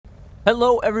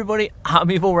Hello everybody, I'm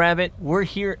Evil Rabbit. We're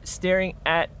here staring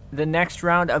at the next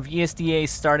round of ESDA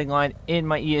starting line in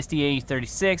my ESDA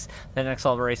E36, the next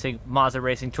level racing, MOZA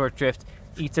Racing Torque Drift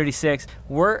E36.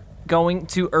 We're going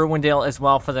to Irwindale as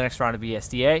well for the next round of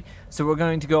ESDA. So we're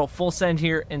going to go full send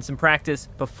here in some practice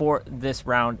before this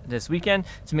round this weekend.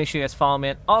 So make sure you guys follow me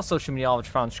on all social media, all which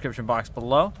are found in the description box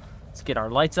below. Let's get our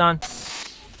lights on.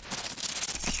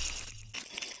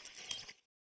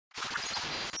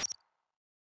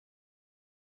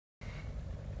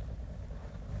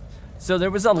 So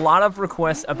there was a lot of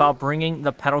requests about bringing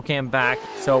the pedal cam back.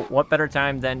 So what better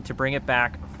time than to bring it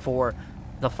back for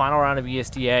the final round of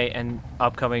ESDA and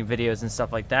upcoming videos and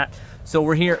stuff like that. So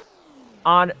we're here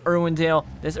on Irwindale.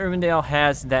 This Irwindale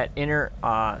has that inner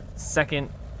second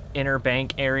inner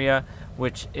bank area,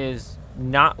 which is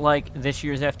not like this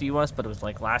year's FD was, but it was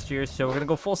like last year's. So we're gonna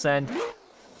go full send,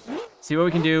 see what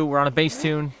we can do. We're on a bass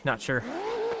tune. Not sure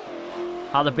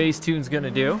how the bass tune's gonna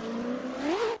do.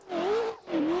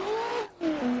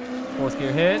 Fourth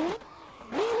gear hit.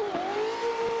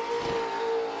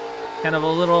 Kind of a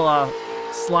little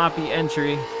sloppy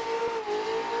entry.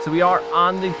 So we are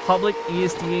on the public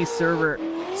ESDA server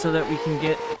so that we can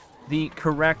get the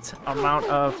correct amount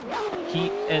of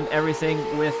heat and everything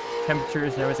with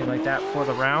temperatures and everything like that for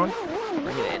the round.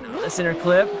 Bring it in on the center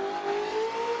clip.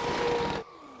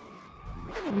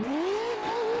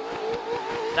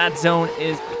 That zone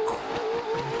is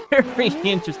very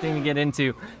interesting to get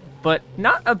into, but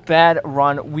not a bad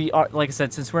run. We are, like I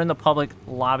said, since we're in the public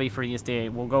lobby for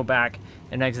ESDA, we'll go back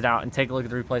and exit out and take a look at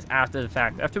the replays after the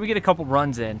fact, after we get a couple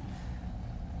runs in.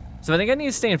 So I think I need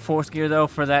to stay in fourth gear, though,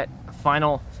 for that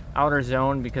final outer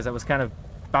zone, because I was kind of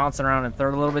bouncing around in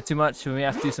third a little bit too much, so we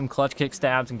have to do some clutch kick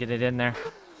stabs and get it in there.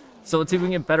 So let's see if we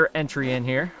can get better entry in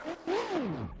here.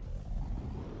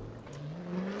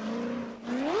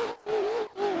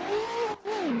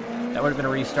 That would have been a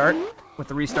restart with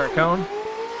the restart cone.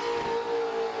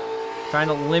 Trying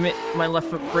to limit my left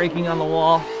foot braking on the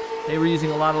wall. They were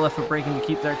using a lot of left foot braking to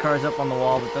keep their cars up on the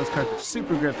wall, but those cars were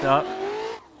super gripped up.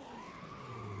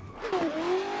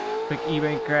 Quick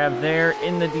E-brake grab there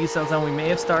in the decel zone. We may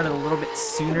have started a little bit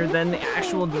sooner than the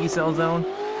actual decel zone.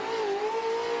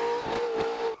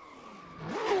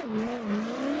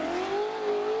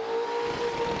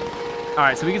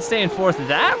 Alright, so we can stay in fourth.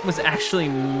 That was actually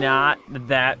not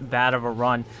that bad of a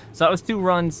run. So that was 2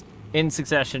 runs in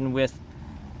succession with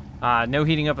no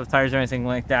heating up of tires or anything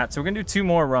like that. So we're going to do 2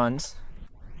 more runs.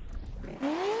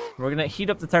 We're going to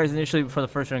heat up the tires initially before the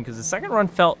first run, because the second run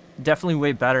felt definitely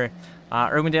way better.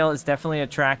 Irwindale is definitely a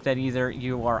track that either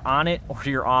you are on it or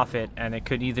you're off it, and it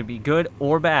could either be good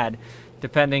or bad,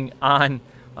 depending on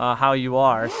how you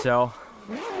are. So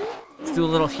let's do a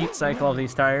little heat cycle of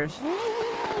these tires.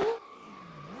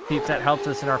 Heat that helped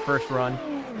us in our first run.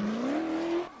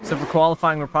 So for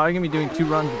qualifying, we're probably going to be doing 2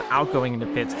 runs without going into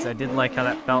pits, because I did like how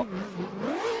that felt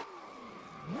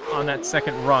on that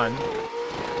second run.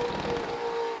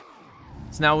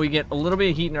 So now we get a little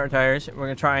bit of heat in our tires. We're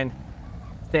going to try and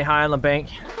stay high on the bank.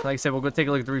 Like I said, we'll go take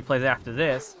a look at the replays after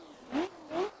this.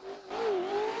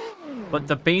 But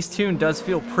the bass tune does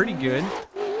feel pretty good.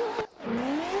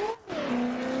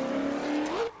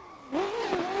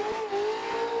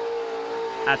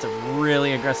 That's a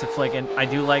really aggressive flick, and I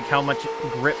do like how much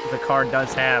grip the car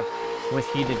does have with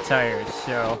heated tires.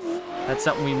 So that's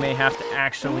something we may have to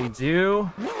actually do.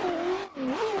 And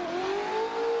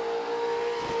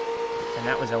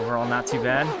that was overall not too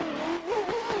bad.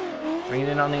 Bring it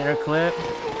in on the inner clip.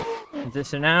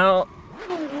 Transition out.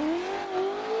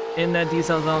 In that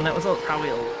decel zone, that was probably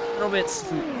a little bit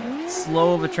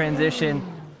slow of a transition.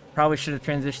 Probably should have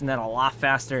transitioned that a lot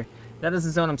faster. That is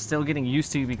a zone I'm still getting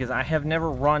used to, because I have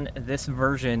never run this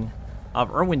version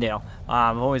of Irwindale.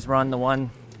 I've always run the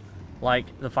one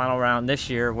like the final round this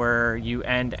year, where you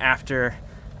end after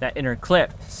that inner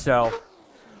clip. So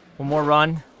one more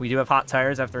run. We do have hot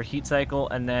tires after a heat cycle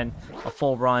and then a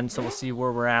full run, so we'll see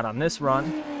where we're at on this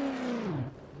run.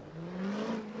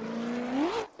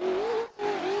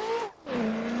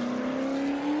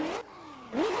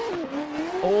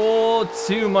 Oh,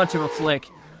 too much of a flick.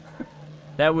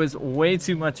 That was way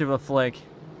too much of a flick.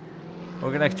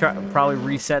 We're going to probably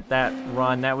reset that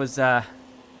run. That was a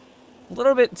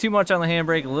little bit too much on the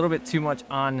handbrake, a little bit too much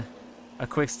on a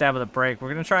quick stab of the brake.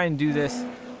 We're going to try and do this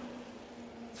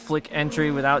flick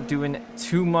entry without doing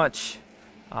too much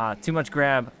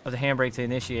grab of the handbrake to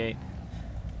initiate.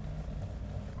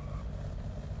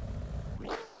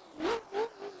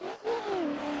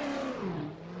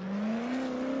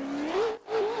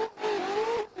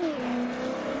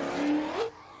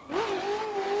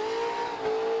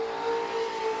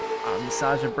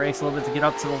 Massage the brakes a little bit to get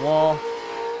up to the wall.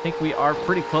 think we are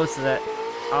pretty close to that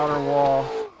outer wall.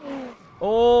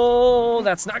 Oh,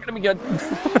 that's not going to be good.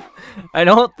 I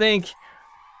don't think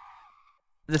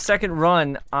the second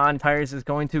run on tires is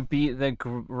going to be the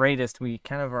greatest. We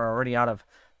kind of are already out of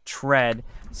tread.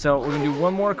 So we're going to do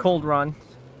one more cold run.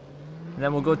 And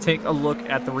then we'll go take a look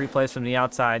at the replays from the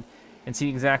outside and see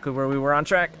exactly where we were on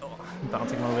track. Oh, I'm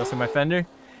bouncing my wheels through my fender.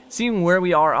 Seeing where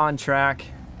we are on track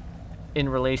in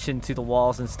relation to the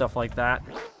walls and stuff like that.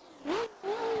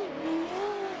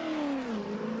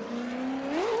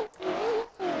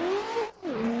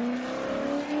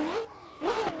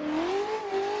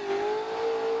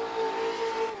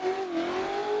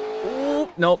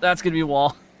 Nope, that's going to be a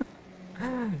wall.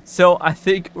 So I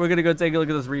think we're going to go take a look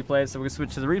at those replays. So we're going to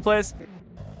switch to the replays.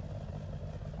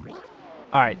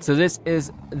 Alright, so this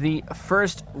is the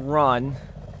first run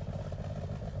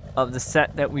of the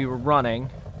set that we were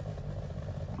running.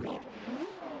 We'll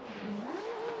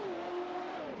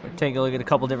take a look at a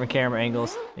couple different camera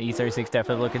angles. The E36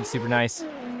 definitely looking super nice.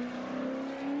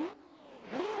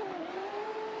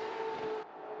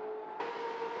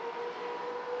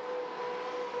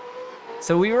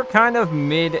 So we were kind of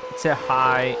mid to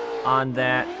high on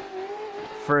that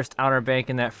first outer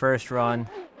bank in that first run.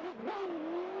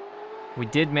 We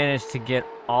did manage to get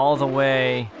all the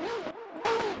way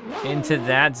into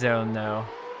that zone though.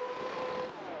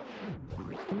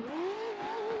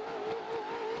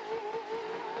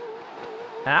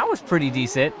 That was pretty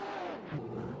decent.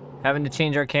 Having to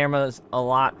change our cameras a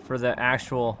lot for the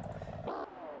actual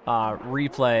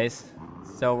replays.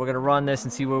 So we're going to run this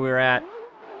and see where we're at.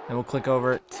 And we'll click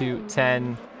over to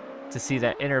 10 to see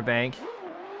that inner bank.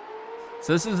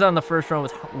 So this was on the first run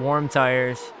with warm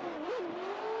tires.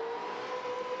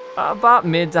 About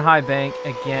mid to high bank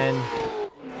again.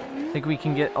 I think we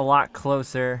can get a lot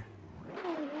closer.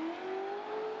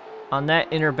 On that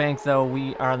inner bank though,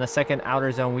 we are on the second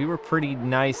outer zone. We were pretty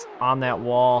nice on that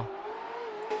wall.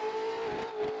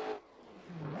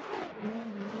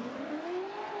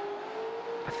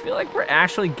 I feel like we're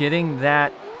actually getting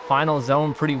that final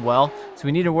zone pretty well, so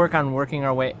we need to work on working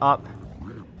our way up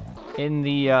in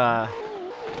the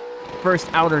first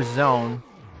outer zone.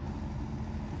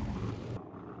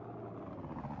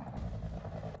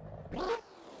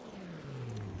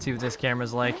 Let's see what this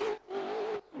camera's like.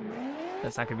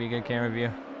 That's not gonna be a good camera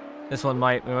view. This one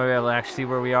might. We might be able to actually see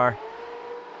where we are.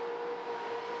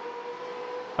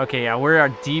 Okay, yeah, we are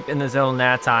deep in the zone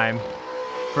that time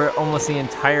for almost the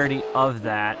entirety of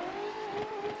that.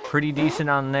 Pretty decent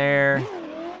on there.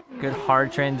 Good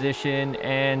hard transition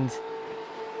and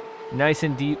nice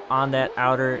and deep on that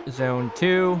outer zone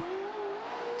too.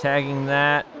 Tagging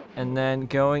that and then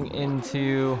going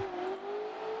into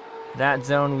that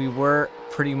zone, we were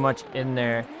pretty much in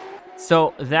there.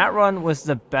 So that run was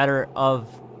the better of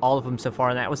all of them so far,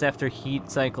 and that was after heat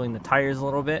cycling the tires a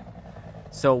little bit.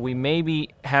 So we may be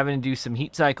having to do some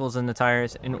heat cycles in the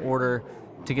tires in order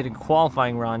to get a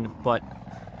qualifying run, but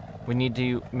we need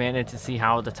to manage to see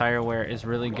how the tire wear is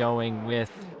really going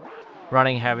with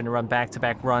having to run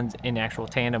back-to-back runs in actual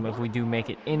tandem if we do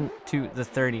make it into the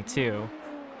 32.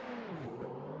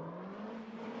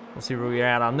 We'll see where we're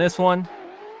at on this one.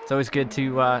 It's always good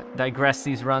to digress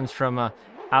these runs from an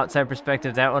outside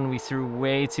perspective. That one we threw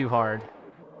way too hard.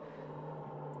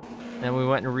 Then we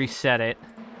went and reset it.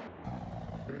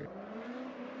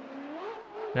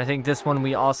 And I think this one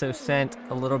we also sent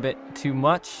a little bit too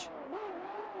much.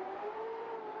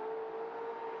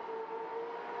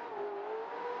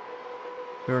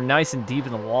 We were nice and deep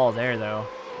in the wall there, though.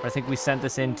 I think we sent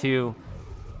this into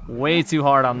way too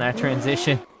hard on that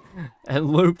transition and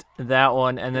looped that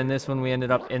one. And then this one we ended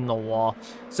up in the wall.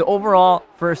 So overall,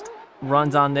 first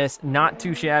runs on this, not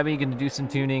too shabby. Going to do some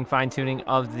tuning, fine-tuning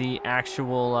of the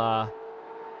actual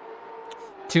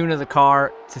tune of the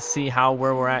car to see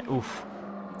where we're at. Oof,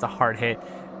 it's a hard hit.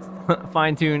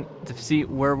 Fine-tune to see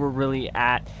where we're really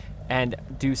at and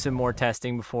do some more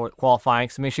testing before qualifying.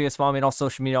 So make sure you guys follow me on all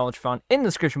social media, all that you found in the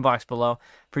description box below.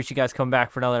 Appreciate you guys coming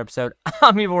back for another episode.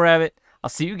 I'm Evil Rabbit. I'll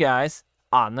see you guys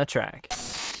on the track.